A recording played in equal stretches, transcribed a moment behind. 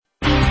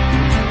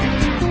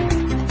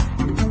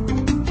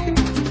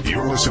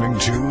listening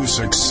to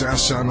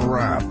Success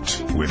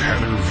Unwrapped with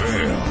Heather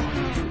Vale.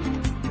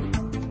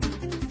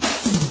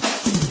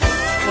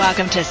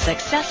 Welcome to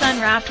Success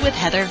Unwrapped with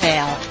Heather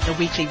Vale, the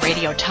weekly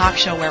radio talk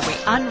show where we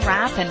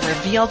unwrap and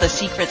reveal the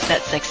secrets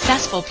that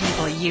successful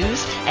people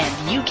use,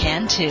 and you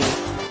can too.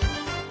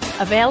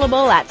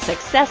 Available at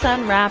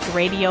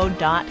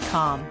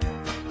successunwrappedradio.com.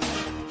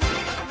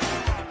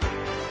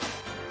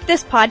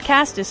 This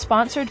podcast is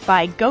sponsored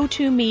by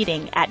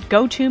GoToMeeting at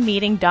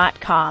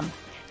GoToMeeting.com.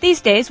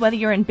 These days, whether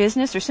you're in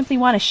business or simply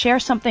want to share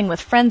something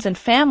with friends and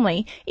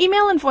family,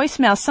 email and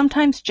voicemail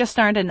sometimes just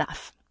aren't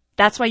enough.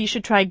 That's why you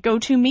should try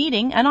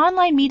GoToMeeting, an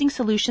online meeting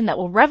solution that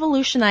will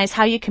revolutionize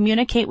how you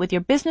communicate with your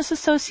business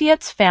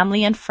associates,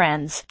 family, and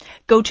friends.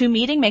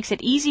 GoToMeeting makes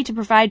it easy to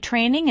provide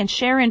training and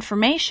share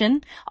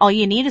information. All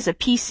you need is a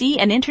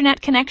PC, an internet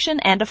connection,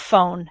 and a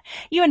phone.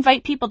 You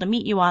invite people to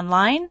meet you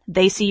online.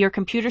 They see your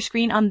computer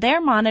screen on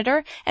their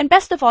monitor. And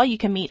best of all, you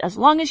can meet as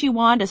long as you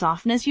want, as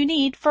often as you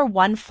need, for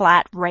one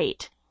flat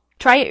rate.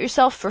 Try it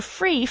yourself for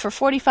free for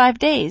 45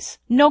 days.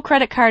 No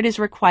credit card is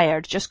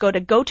required. Just go to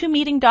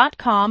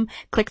GoToMeeting.com,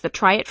 click the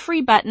Try It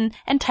Free button,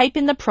 and type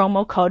in the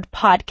promo code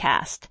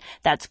PODCAST.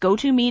 That's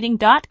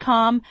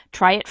GoToMeeting.com,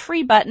 Try It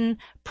Free button,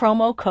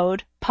 promo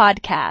code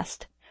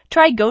PODCAST.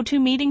 Try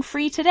GoToMeeting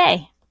free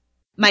today.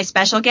 My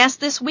special guest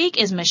this week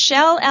is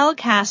Michelle L.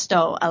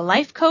 Casto, a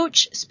life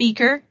coach,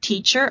 speaker,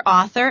 teacher,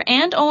 author,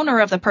 and owner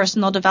of the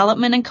personal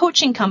development and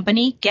coaching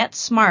company Get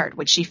Smart,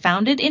 which she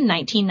founded in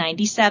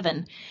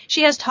 1997.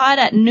 She has taught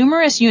at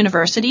numerous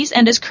universities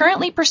and is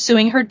currently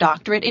pursuing her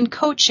doctorate in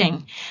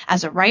coaching.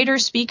 As a writer,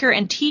 speaker,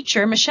 and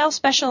teacher, Michelle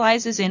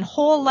specializes in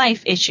whole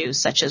life issues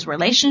such as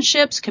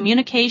relationships,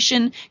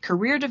 communication,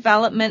 career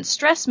development,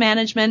 stress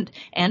management,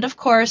 and, of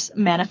course,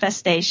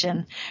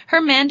 manifestation.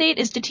 Her mandate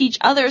is to teach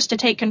others to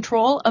take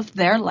control of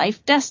their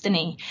life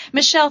destiny.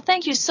 Michelle,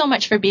 thank you so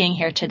much for being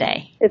here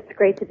today. It's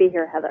great to be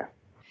here, Heather.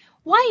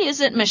 Why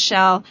is it,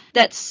 Michelle,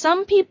 that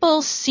some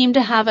people seem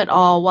to have it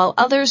all while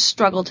others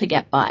struggle to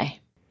get by?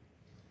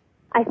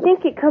 I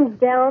think it comes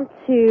down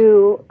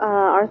to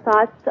our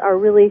thoughts are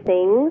really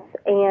things,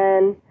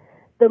 and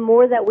the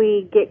more that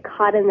we get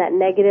caught in that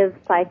negative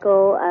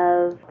cycle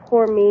of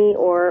poor me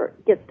or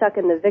get stuck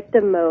in the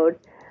victim mode,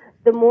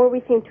 the more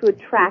we seem to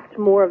attract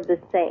more of the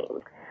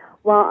same.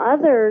 While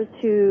others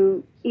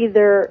who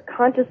either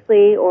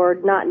consciously or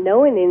not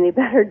knowing any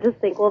better just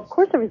think, well, of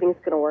course everything's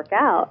going to work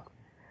out,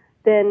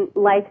 then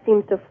life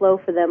seems to flow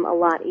for them a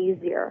lot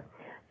easier.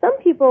 Some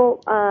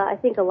people, I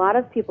think a lot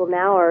of people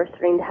now are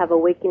starting to have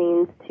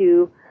awakenings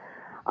to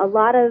a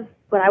lot of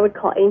what I would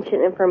call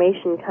ancient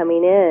information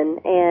coming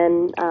in,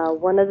 and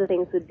one of the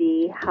things would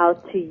be how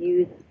to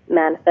use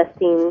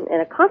manifesting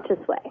in a conscious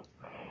way.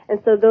 And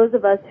so those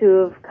of us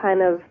who have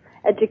kind of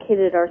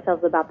educated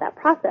ourselves about that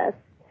process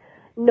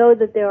know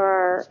that there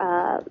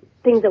are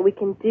things that we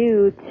can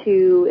do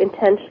to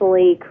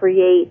intentionally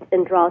create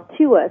and draw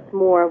to us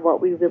more of what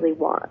we really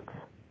want.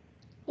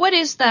 What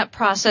is that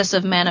process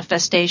of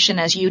manifestation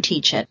as you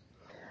teach it?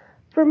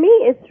 For me,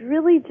 it's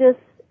really just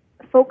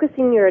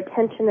focusing your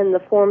attention in the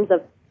forms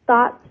of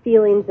thoughts,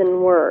 feelings,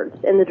 and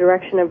words in the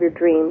direction of your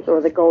dreams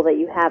or the goal that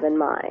you have in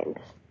mind.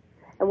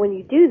 And when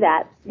you do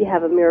that, you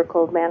have a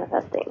miracle of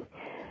manifesting.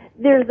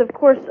 There's, of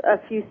course, a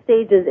few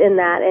stages in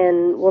that,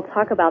 and we'll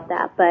talk about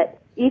that, but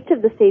each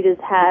of the stages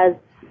has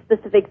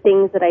specific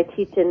things that I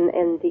teach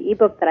in the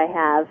ebook that I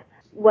have,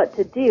 what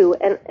to do.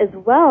 And as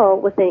well,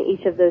 within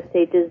each of those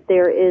stages,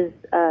 there is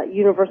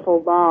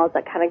universal laws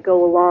that kind of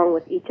go along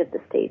with each of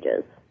the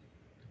stages.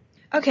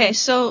 Okay,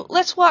 so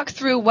let's walk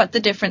through what the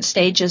different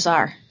stages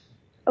are.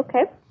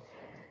 Okay.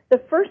 The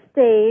first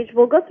stage,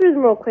 we'll go through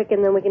them real quick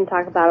and then we can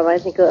talk about them, I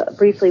think,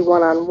 briefly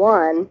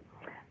one-on-one.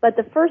 But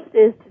the first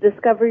is to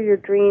discover your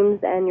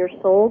dreams and your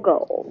soul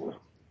goals.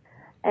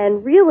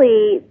 And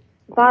really,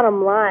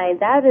 bottom line,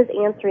 that is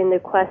answering the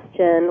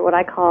question, what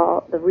I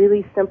call the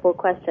really simple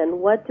question,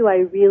 what do I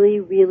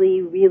really,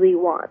 really, really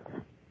want?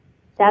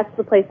 That's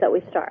the place that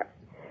we start.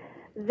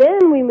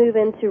 Then we move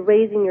into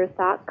raising your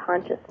thought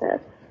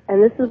consciousness.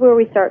 And this is where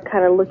we start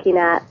kind of looking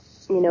at,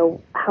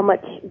 how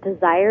much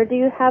desire do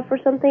you have for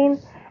something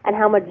and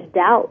how much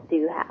doubt do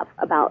you have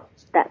about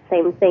that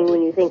same thing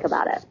when you think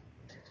about it.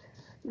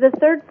 The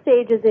third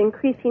stage is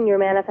increasing your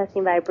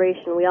manifesting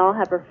vibration. We all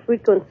have a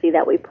frequency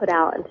that we put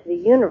out into the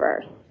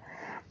universe.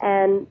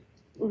 And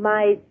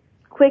my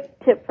quick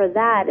tip for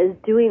that is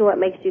doing what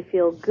makes you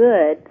feel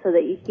good so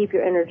that you keep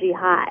your energy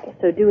high.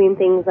 So doing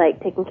things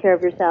like taking care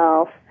of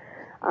yourself,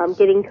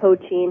 getting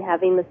coaching,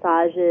 having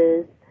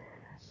massages,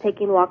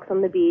 taking walks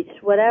on the beach,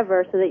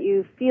 whatever, so that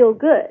you feel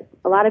good.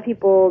 A lot of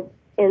people,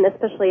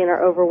 especially in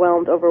our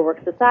overwhelmed,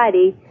 overworked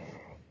society,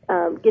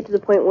 get to the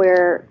point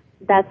where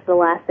that's the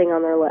last thing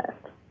on their list.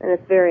 And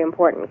it's very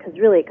important because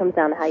really it comes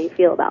down to how you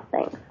feel about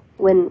things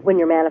when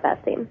you're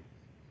manifesting.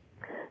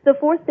 The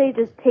fourth stage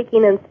is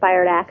taking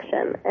inspired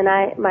action. And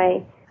I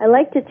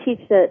like to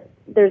teach that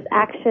there's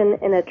action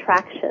and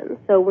attraction.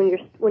 So when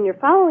you're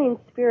following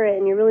spirit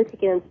and you're really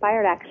taking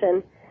inspired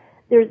action,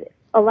 there's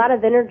a lot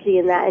of energy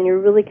in that, and you're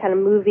really kind of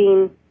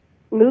moving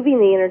moving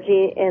the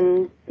energy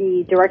in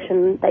the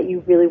direction that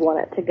you really want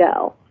it to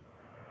go.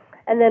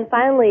 And then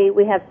finally,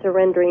 we have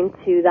surrendering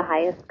to the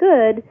highest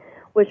good,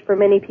 which for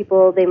many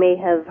people, they may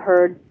have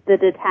heard the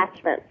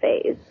detachment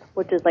phase,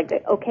 which is like,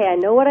 okay, I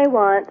know what I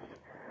want.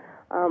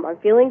 I'm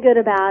feeling good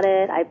about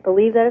it. I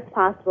believe that it's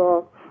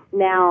possible.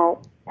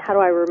 Now, how do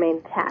I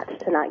remain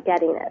attached to not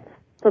getting it?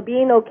 So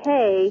being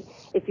okay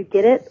if you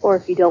get it or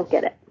if you don't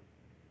get it.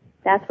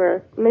 That's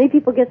where many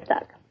people get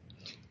stuck.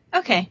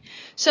 Okay,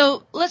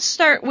 so let's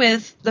start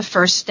with the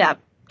first step,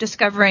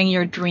 discovering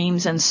your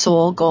dreams and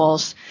soul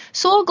goals.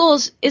 Soul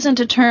goals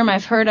isn't a term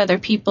I've heard other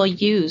people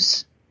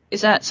use.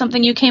 Is that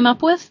something you came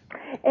up with?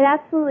 It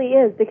absolutely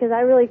is, because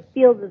I really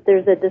feel that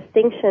there's a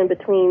distinction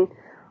between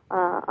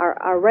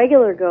our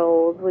regular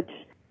goals, which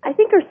I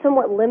think are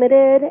somewhat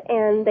limited,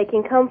 and they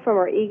can come from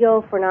our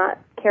ego if we're not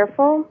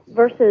careful,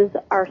 versus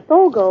our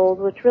soul goals,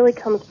 which really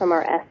comes from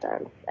our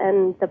essence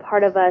and the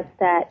part of us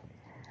that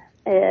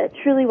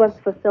truly wants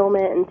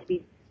fulfillment and to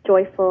be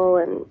joyful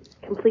and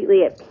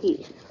completely at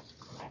peace.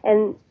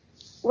 And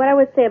what I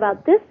would say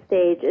about this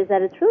stage is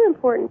that it's really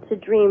important to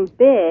dream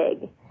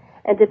big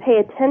and to pay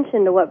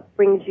attention to what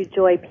brings you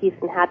joy, peace,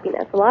 and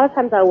happiness. A lot of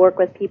times I'll work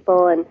with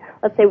people, and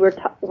let's say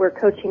we're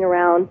coaching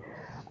around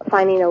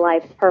finding a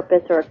life's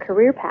purpose or a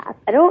career path.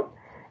 I don't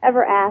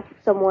ever ask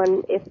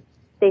someone if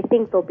they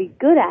think they'll be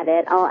good at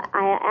it.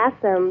 I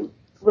ask them,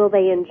 will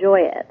they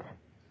enjoy it?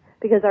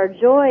 Because our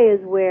joy is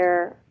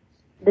where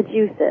the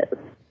juice is.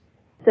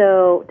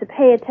 So to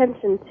pay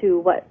attention to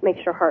what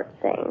makes your heart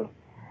sing.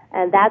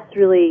 And that's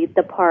really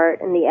the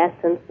part and the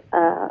essence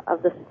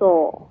of the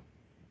soul.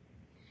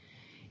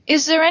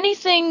 Is there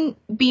anything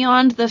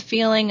beyond the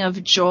feeling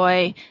of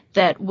joy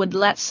that would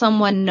let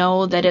someone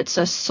know that it's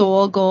a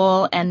soul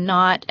goal and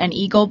not an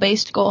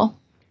ego-based goal?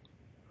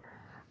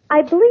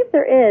 I believe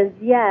there is,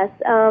 yes.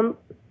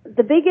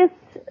 The biggest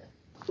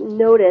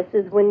notice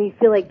is when you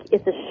feel like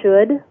it's a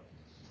should.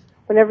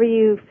 Whenever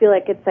you feel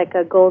like it's like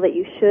a goal that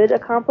you should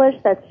accomplish,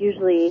 that's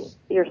usually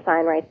your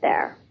sign right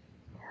there.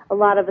 A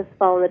lot of us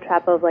fall in the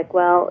trap of like,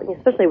 well,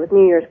 especially with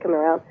New Year's coming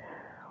around,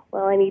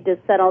 well, I need to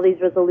set all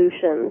these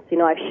resolutions.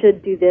 I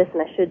should do this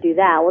and I should do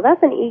that. Well,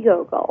 that's an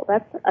ego goal.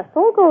 That's a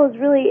soul goal is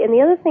really, and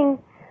the other thing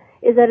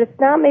is that it's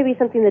not maybe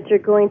something that you're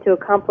going to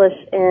accomplish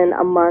in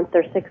a month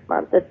or 6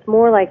 months. It's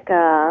more like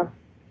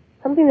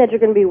something that you're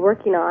going to be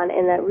working on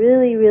and that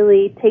really,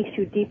 really takes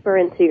you deeper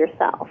into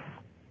yourself.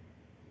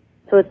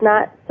 So it's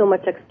not so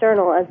much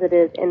external as it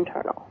is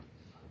internal.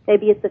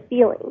 Maybe it's a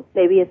feeling.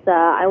 Maybe it's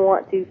I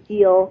want to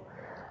feel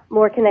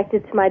more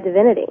connected to my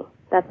divinity.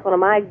 That's one of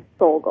my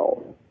soul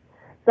goals.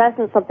 So that's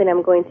not something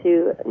I'm going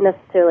to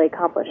necessarily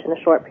accomplish in a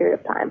short period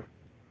of time.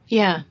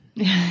 Yeah.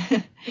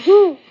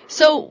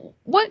 So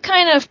what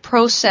kind of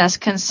process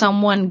can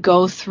someone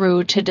go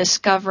through to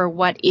discover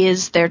what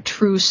is their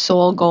true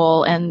soul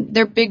goal and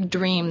their big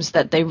dreams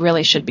that they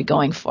really should be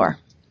going for?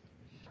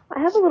 I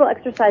have a little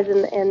exercise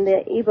in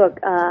the ebook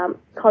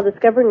called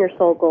Discovering Your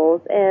Soul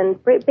Goals,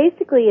 and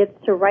basically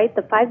it's to write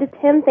the 5 to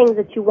 10 things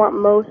that you want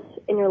most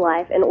in your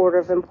life in order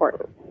of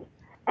importance.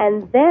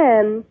 And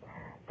then,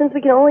 since we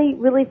can only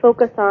really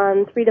focus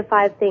on 3 to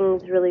 5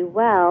 things really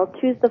well,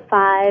 choose the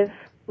 5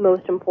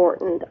 most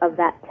important of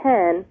that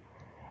 10,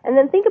 and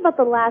then think about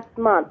the last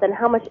month and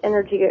how much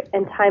energy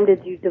and time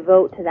did you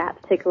devote to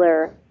that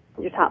particular,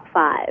 your top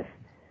 5.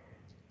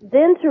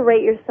 Then to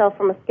rate yourself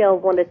from a scale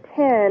of 1 to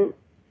 10,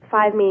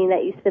 5 meaning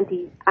that you spent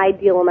the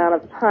ideal amount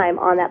of time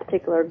on that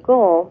particular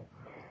goal,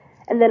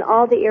 and then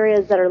all the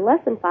areas that are less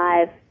than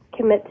 5,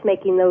 commit to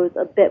making those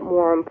a bit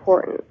more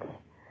important.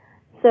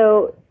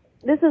 So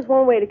this is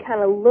one way to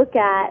kind of look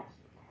at,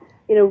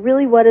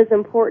 really what is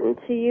important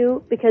to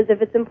you, because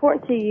if it's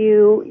important to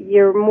you,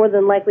 you're more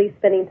than likely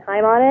spending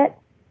time on it,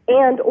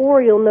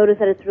 or you'll notice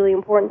that it's really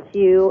important to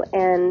you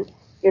and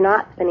you're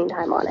not spending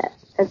time on it.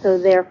 And so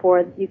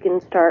therefore you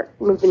can start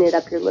moving it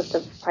up your list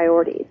of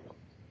priorities.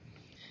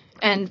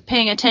 And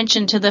paying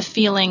attention to the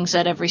feelings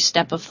at every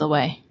step of the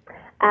way.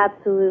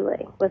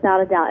 Absolutely, without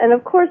a doubt. And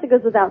of course it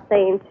goes without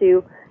saying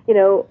to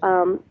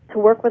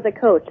work with a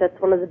coach. That's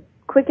one of the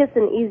quickest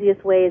and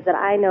easiest ways that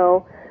I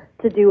know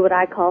to do what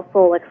I call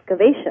soul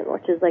excavation,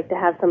 which is like to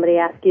have somebody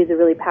ask you the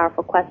really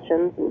powerful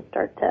questions and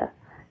start to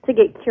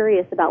get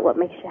curious about what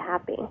makes you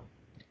happy.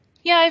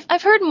 Yeah,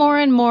 I've heard more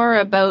and more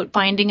about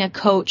finding a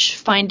coach,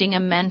 finding a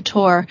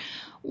mentor.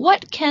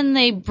 What can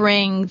they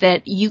bring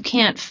that you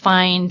can't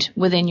find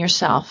within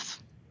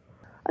yourself?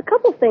 A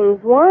couple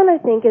things. One, I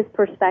think, is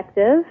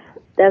perspective.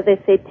 As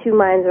they say, 2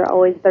 minds are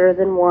always better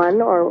than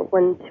 1, or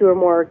when 2 or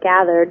more are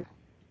gathered.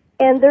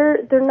 And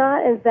they're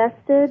not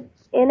invested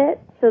in it,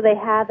 so they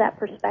have that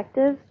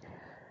perspective.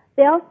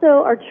 They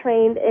also are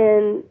trained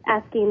in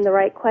asking the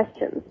right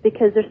questions,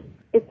 because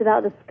it's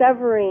about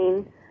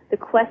discovering the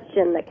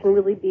question that can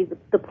really be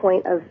the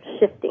point of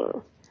shifting.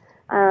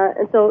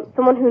 And so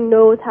someone who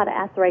knows how to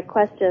ask the right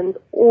questions,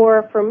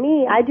 or for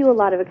me, I do a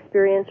lot of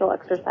experiential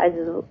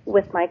exercises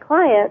with my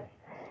clients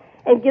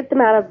and get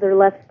them out of their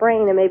left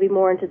brain and maybe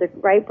more into the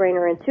right brain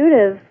or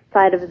intuitive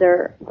side of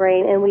their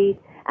brain, and we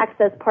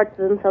access parts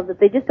of themselves that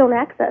they just don't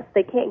access,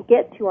 they can't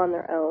get to on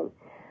their own.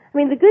 I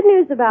mean, the good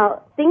news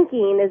about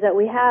thinking is that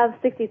we have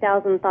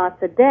 60,000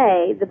 thoughts a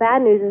day. The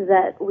bad news is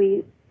that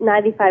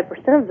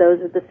 95% of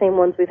those are the same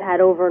ones we've had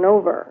over and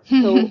over.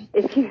 So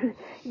if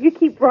you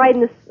keep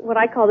riding this, what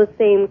I call the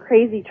same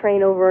crazy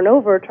train over and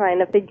over, trying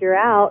to figure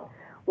out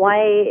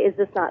why is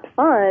this not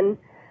fun,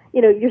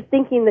 you're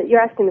thinking that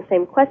you're asking the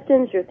same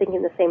questions, you're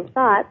thinking the same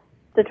thoughts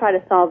to try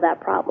to solve that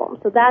problem.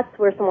 So that's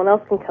where someone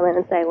else can come in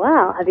and say,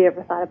 wow, have you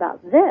ever thought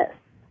about this?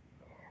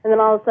 And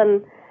then all of a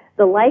sudden,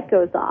 the light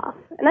goes off.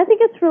 And I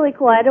think it's really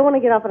cool. I don't want to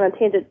get off on a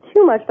tangent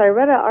too much, but I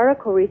read an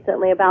article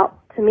recently about,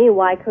 to me,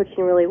 why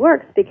coaching really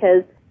works,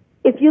 because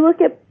if you look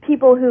at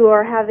people who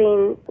are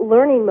having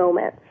learning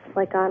moments,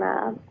 like on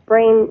a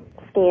brain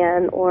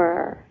scan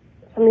or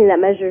something that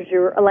measures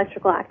your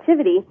electrical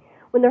activity,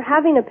 when they're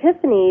having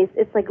epiphanies,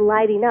 it's like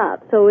lighting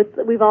up. So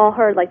we've all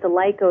heard like the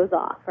light goes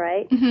off,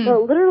 right? Mm-hmm.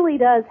 So it literally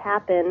does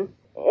happen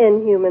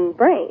in human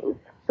brains.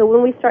 So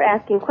when we start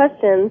asking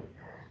questions,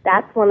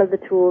 that's one of the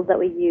tools that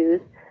we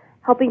use.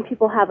 Helping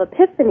people have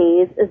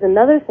epiphanies is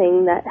another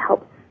thing that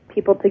helps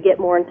people to get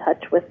more in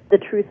touch with the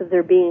truth of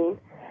their being.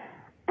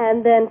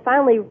 And then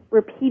finally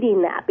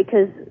repeating that,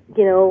 because,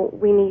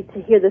 we need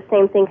to hear the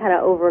same thing kind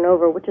of over and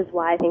over, which is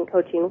why I think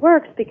coaching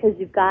works, because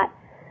you've got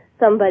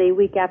somebody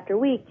week after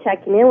week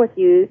checking in with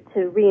you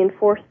to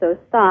reinforce those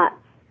thoughts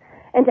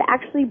and to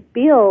actually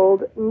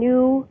build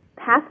new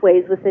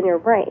pathways within your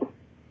brain.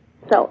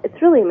 So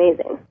it's really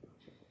amazing.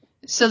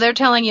 So they're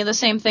telling you the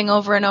same thing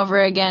over and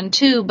over again,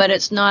 too, but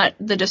it's not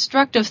the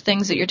destructive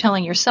things that you're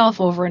telling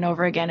yourself over and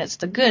over again. It's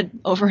the good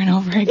over and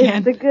over again.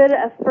 It's the good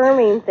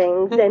affirming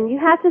things, and you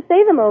have to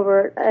say them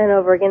over and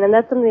over again, and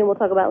that's something we'll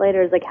talk about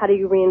later, is like how do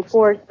you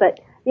reinforce. But,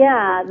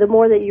 yeah, the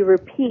more that you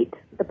repeat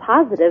the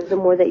positive, the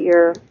more that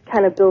you're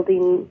kind of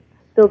building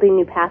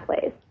new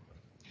pathways.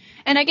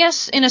 And I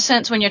guess, in a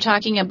sense, when you're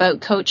talking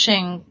about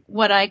coaching,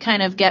 what I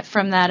kind of get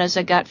from that as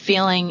a gut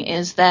feeling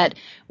is that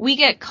we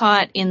get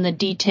caught in the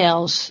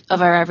details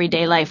of our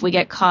everyday life. We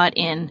get caught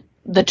in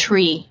the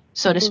tree,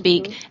 so to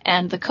speak, mm-hmm.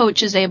 and the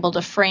coach is able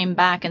to frame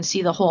back and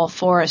see the whole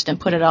forest and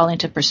put it all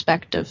into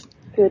perspective.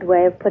 Good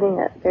way of putting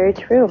it. Very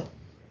true.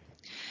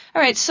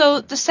 All right, so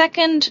the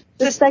second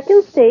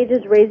stage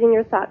is raising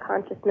your thought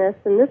consciousness,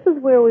 and this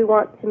is where we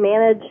want to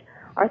manage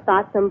our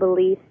thoughts and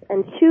beliefs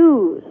and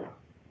choose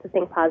to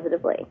think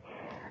positively.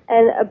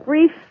 And a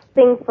brief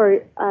thing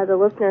for the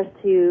listeners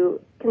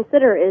to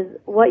consider is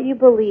what you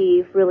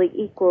believe really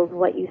equals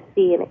what you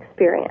see and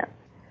experience.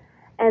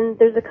 And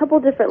there's a couple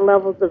different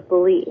levels of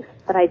belief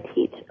that I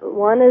teach.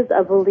 One is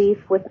a belief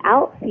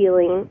without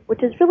feeling,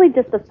 which is really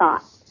just a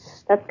thought.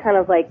 That's kind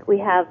of like we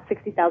have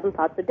 60,000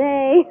 thoughts a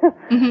day.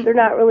 Mm-hmm. They're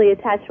not really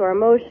attached to our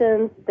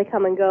emotions. They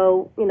come and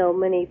go.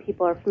 Many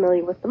people are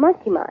familiar with the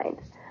monkey mind.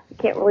 We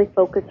can't really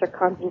focus or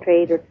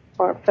concentrate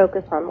or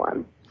focus on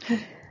one.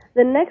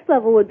 The next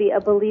level would be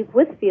a belief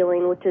with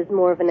feeling, which is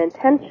more of an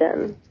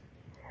intention.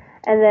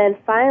 And then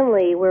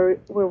finally, where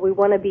we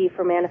want to be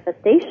for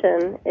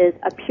manifestation is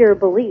a pure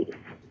belief,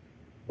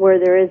 where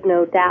there is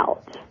no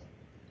doubt.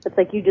 It's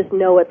like you just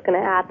know what's going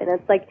to happen.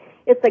 It's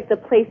like the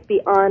place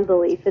beyond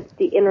belief. It's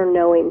the inner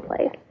knowing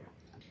place.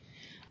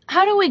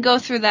 How do we go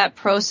through that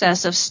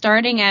process of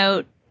starting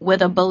out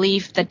with a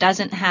belief that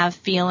doesn't have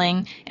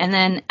feeling and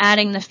then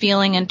adding the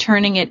feeling and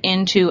turning it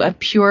into a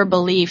pure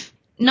belief?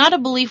 Not a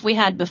belief we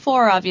had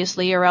before,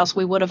 obviously, or else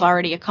we would have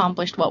already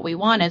accomplished what we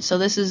wanted. So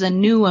this is a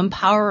new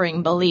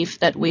empowering belief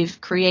that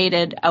we've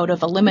created out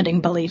of a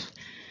limiting belief.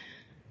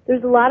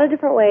 There's a lot of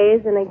different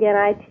ways, and again,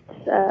 I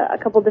teach a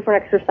couple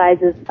different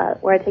exercises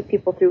where I take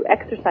people through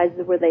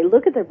exercises where they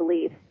look at their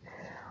beliefs.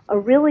 A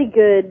really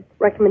good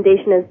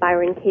recommendation is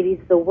Byron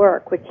Katie's The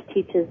Work, which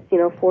teaches,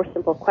 4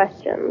 simple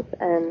questions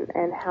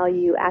and how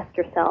you ask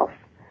yourself,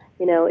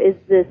 is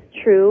this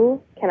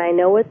true? Can I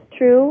know it's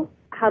true?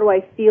 How do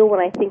I feel when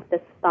I think this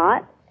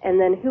thought?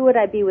 And then who would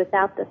I be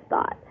without this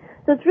thought?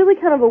 So it's really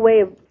kind of a way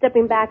of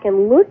stepping back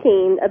and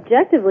looking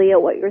objectively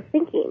at what you're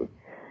thinking.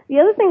 The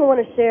other thing I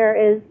want to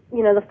share is,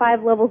 the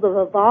 5 levels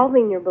of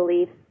evolving your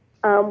beliefs,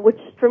 which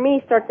for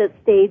me starts at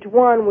stage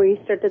 1, where you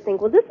start to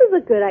think, well, this is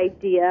a good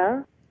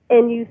idea,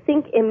 and you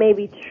think it may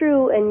be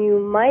true, and you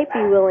might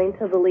be willing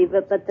to believe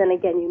it, but then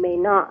again, you may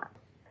not.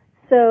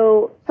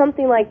 So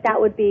something like that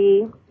would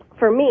be,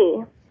 for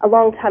me, a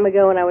long time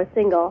ago when I was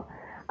single,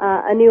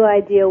 a new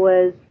idea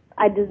was,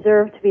 I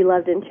deserve to be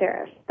loved and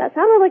cherished. That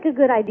sounded like a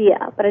good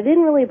idea, but I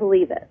didn't really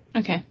believe it.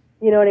 Okay.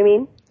 You know what I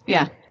mean?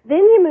 Yeah. Then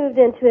you moved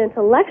into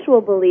intellectual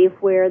belief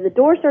where the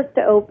door starts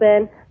to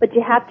open, but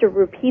you have to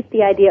repeat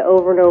the idea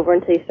over and over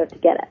until you start to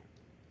get it.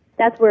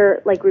 That's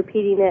where,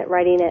 repeating it,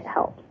 writing it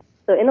helps.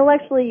 So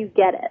intellectually, you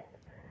get it.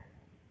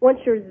 Once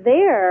you're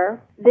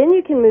there, then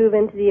you can move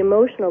into the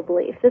emotional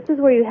belief. This is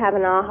where you have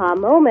an aha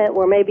moment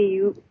where maybe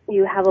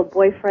you have a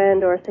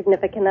boyfriend or a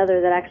significant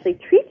other that actually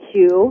treats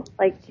you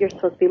like you're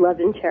supposed to be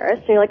loved and cherished,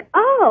 and you're like,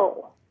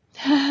 oh,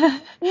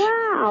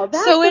 wow,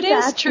 that's so what it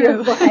is that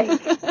true. feels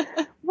like.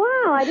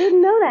 Wow, I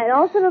didn't know that. And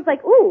all of a sudden, I was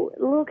like, ooh, a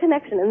little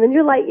connection. And then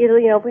your light, you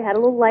know, if we had a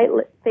little light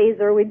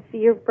phaser, we'd see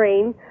your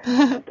brain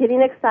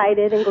getting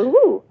excited and go,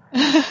 ooh.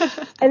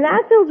 And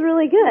that feels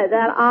really good,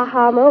 that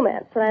aha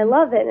moment. And I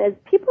love it. And as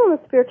people on the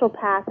spiritual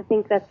path, I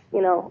think that's,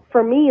 you know,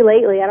 for me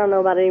lately, I don't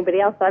know about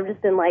anybody else, but I've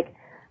just been like,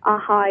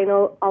 aha, you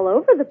know, all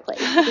over the place.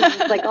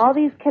 It's like all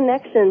these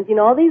connections, you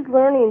know, all these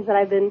learnings that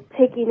I've been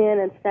taking in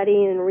and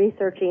studying and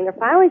researching are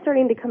finally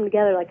starting to come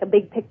together like a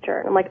big picture.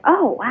 And I'm like,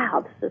 oh,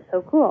 wow, this is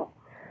so cool.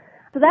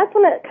 So that's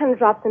when it kind of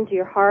drops into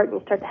your heart and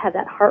you start to have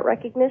that heart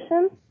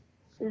recognition.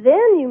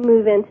 Then you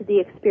move into the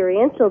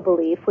experiential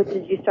belief, which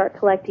is you start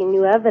collecting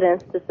new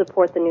evidence to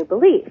support the new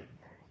belief.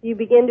 You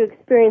begin to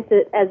experience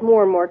it as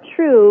more and more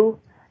true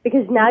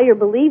because now you're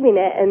believing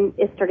it and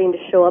it's starting to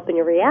show up in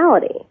your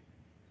reality.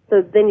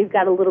 So then you've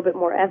got a little bit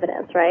more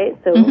evidence, right?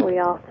 So we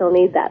all still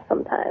need that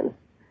sometimes.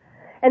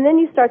 And then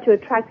you start to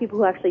attract people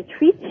who actually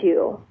treat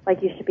you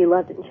like you should be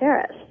loved and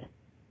cherished.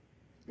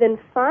 Then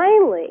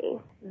finally,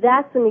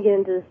 that's when you get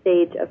into the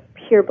stage of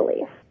pure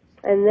belief.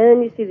 And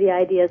then you see the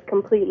idea is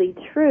completely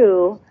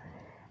true,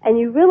 and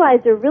you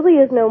realize there really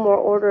is no more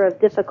order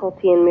of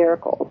difficulty in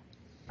miracles.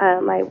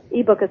 My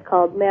ebook is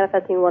called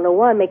Manifesting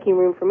 101, Making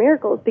Room for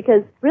Miracles,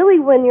 because really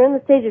when you're in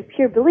the stage of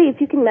pure belief,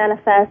 you can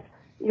manifest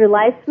your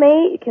life's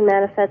mate, you can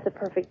manifest a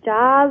perfect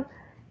job,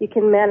 you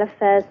can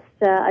manifest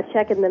a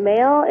check in the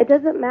mail. It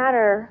doesn't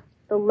matter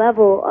the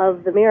level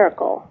of the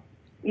miracle.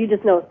 You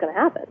just know it's going to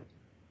happen.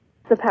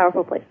 It's a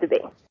powerful place to be.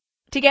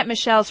 To get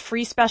Michelle's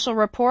free special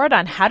report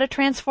on how to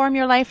transform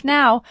your life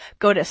now,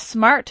 go to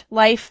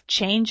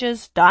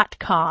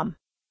smartlifechanges.com.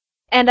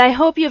 And I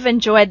hope you've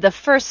enjoyed the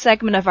first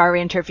segment of our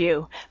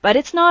interview. But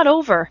it's not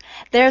over.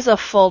 There's a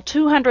full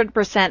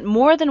 200%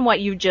 more than what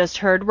you just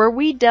heard where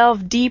we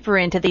delve deeper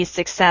into these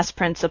success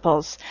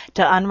principles.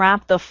 To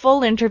unwrap the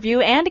full interview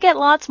and get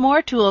lots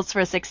more tools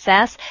for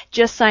success,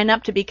 just sign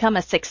up to become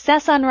a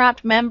Success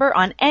Unwrapped member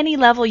on any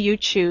level you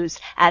choose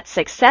at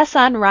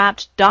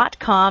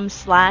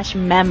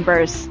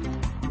successunwrapped.com/members.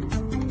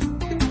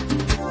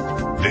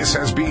 This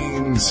has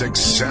been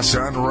Success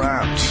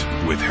Unwrapped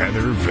with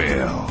Heather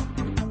Vale.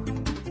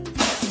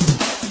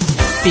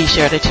 Be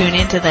sure to tune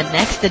in to the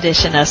next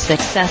edition of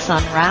Success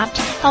Unwrapped,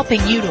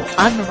 helping you to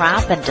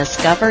unwrap and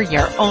discover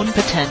your own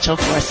potential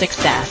for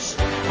success.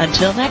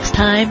 Until next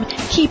time,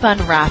 keep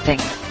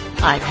unwrapping.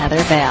 I'm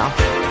Heather Vale.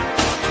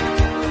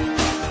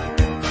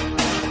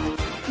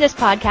 This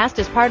podcast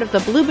is part of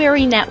the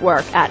Blueberry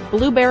Network at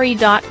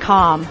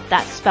blueberry.com.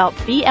 That's spelled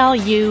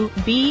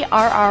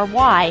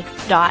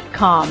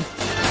BLUBRRY.com.